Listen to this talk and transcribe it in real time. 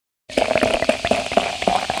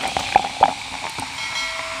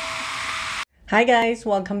Hi guys,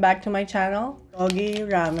 welcome back to my channel. Ottogi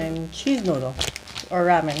ramen cheese noodle or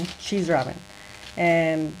ramen cheese ramen.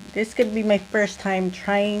 And this could be my first time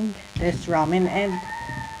trying this ramen, and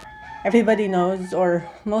everybody knows, or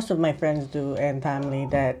most of my friends do and family,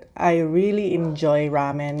 that I really enjoy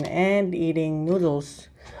ramen and eating noodles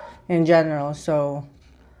in general. So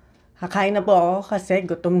kakain na po ako kasi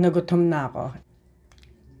gutom na ako.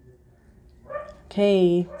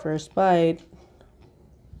 Okay, first bite.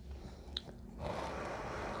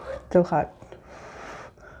 Still hot.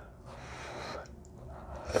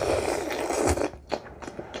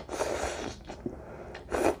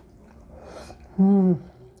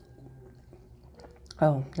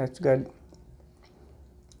 Oh, that's good.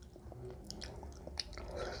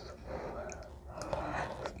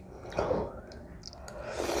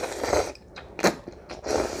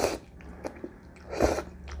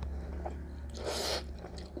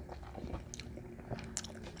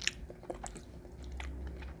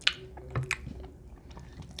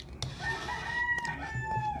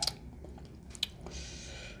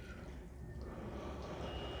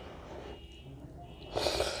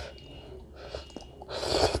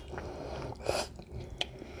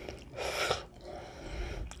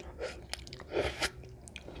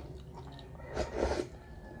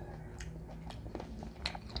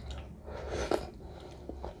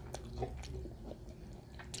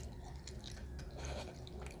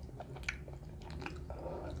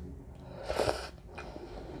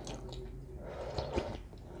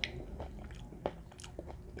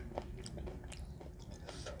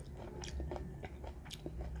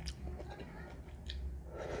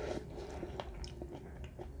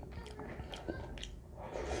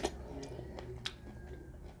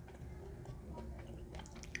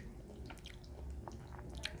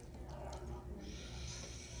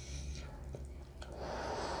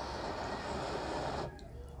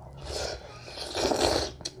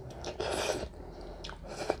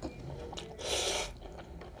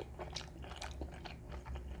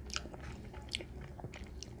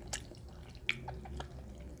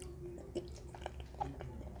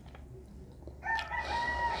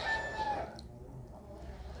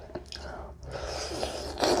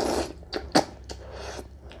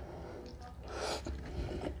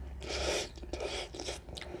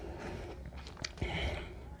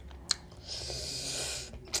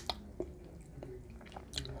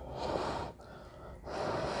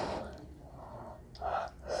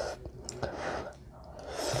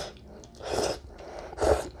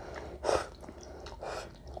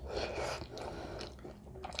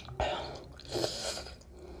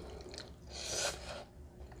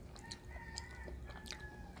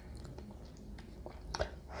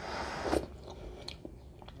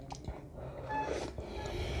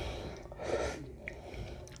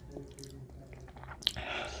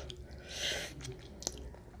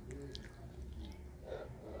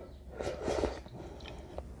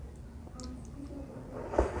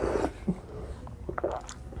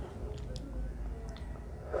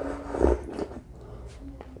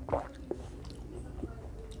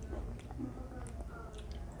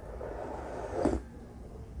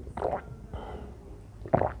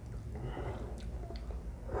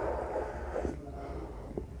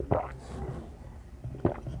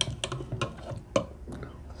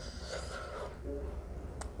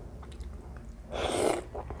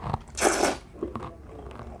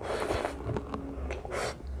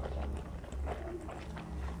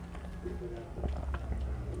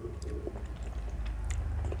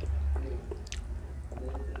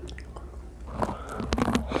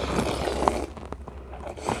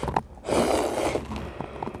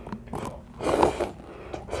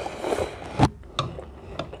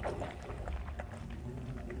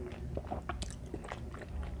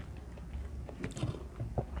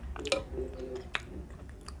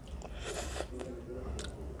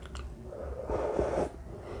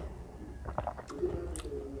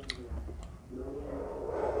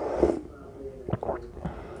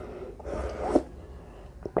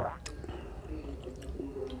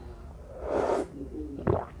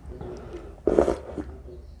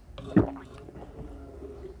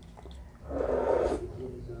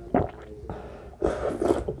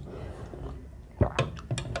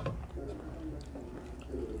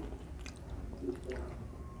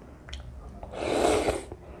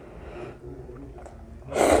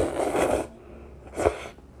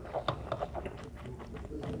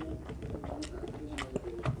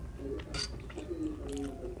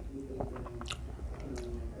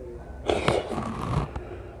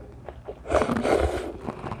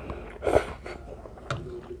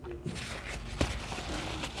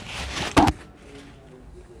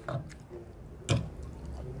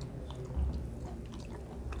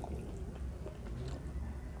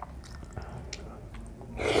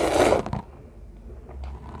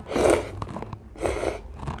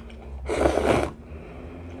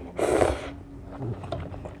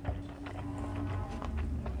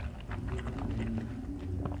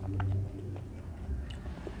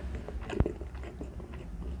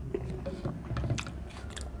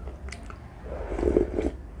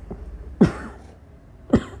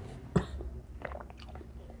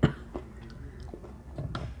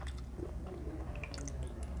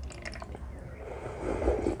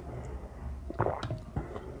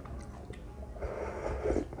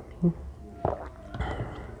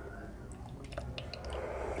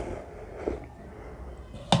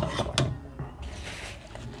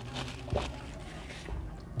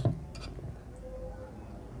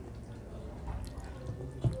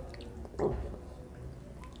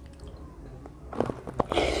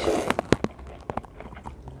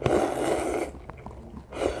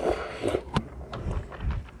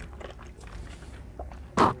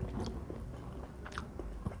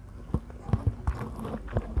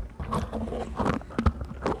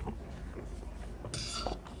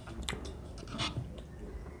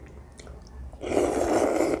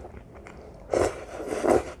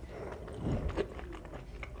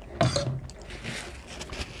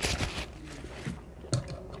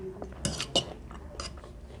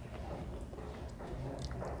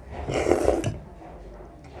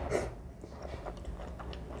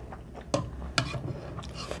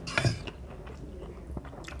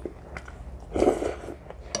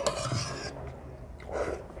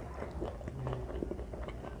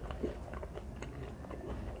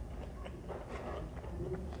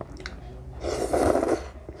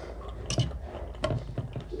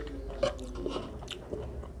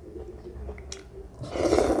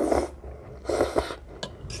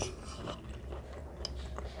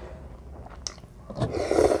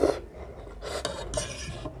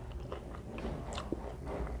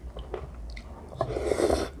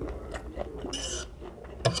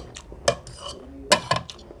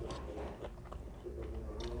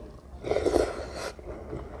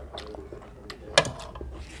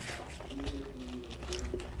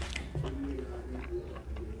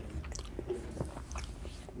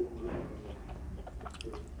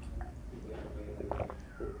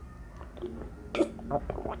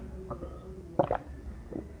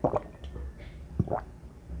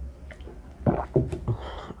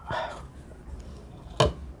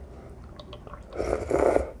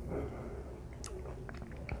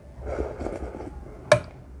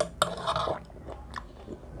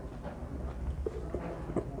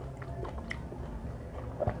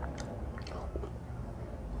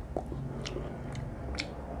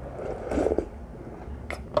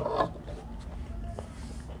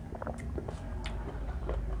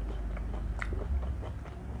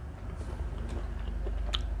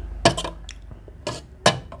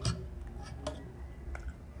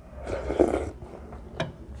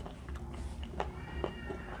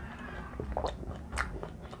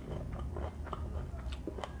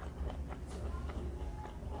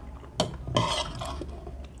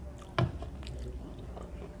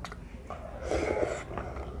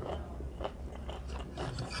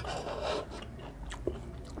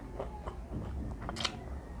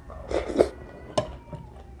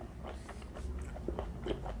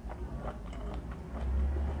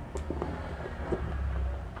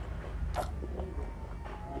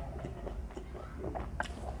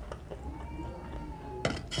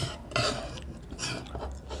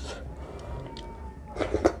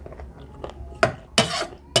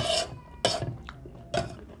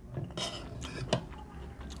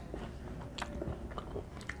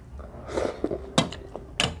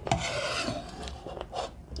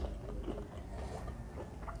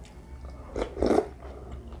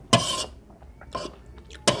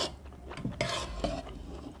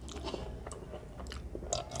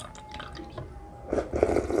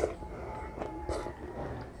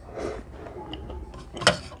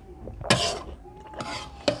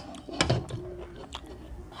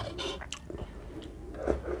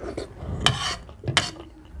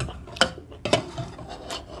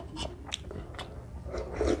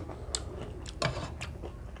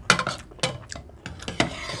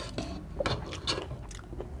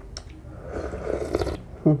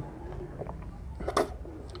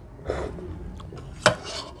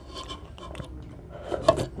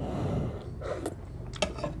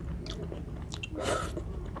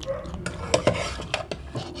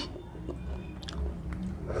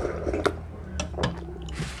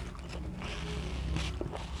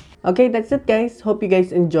 Okay, that's it guys. Hope you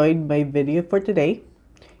guys enjoyed my video for today.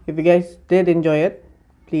 If you guys did enjoy it,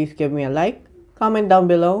 please give me a like, comment down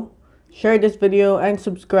below, share this video and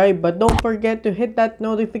subscribe, but don't forget to hit that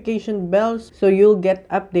notification bell so you'll get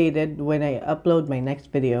updated when I upload my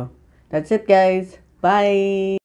next video. That's it guys. Bye!